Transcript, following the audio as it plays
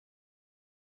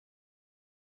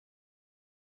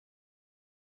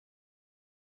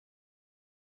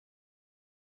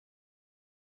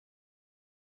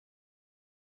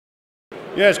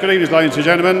Yes, good evening, ladies and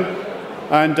gentlemen.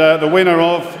 And the winner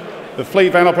of the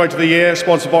Fleet Van Operator of the Year,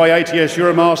 sponsored by ATS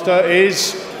Euromaster,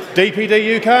 is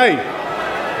DPD UK.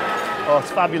 Oh,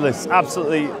 it's fabulous,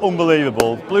 absolutely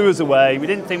unbelievable. Blew us away. We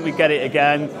didn't think we'd get it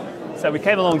again. So we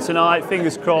came along tonight,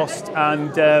 fingers crossed,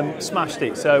 and smashed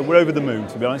it. So we're over the moon,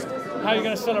 to be honest. How are you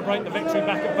going to celebrate the victory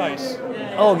back at base?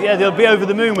 Oh yeah, they'll be over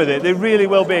the moon with it. They really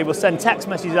will be. We'll send text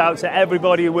messages out to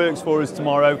everybody who works for us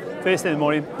tomorrow, first thing in the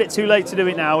morning. A bit too late to do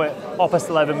it now at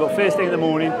 11:30, but first thing in the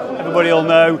morning, everybody will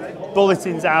know.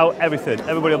 Bulletins out, everything.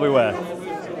 Everybody will be aware.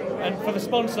 And for the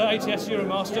sponsor, ATS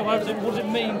Euromaster, what does it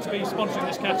mean to be sponsoring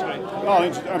this category? Oh,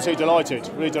 I'm absolutely delighted.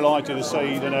 Really delighted to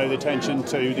see the attention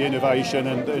to the innovation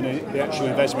and the actual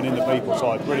investment in the people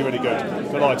side. Really, really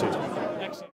good. Delighted.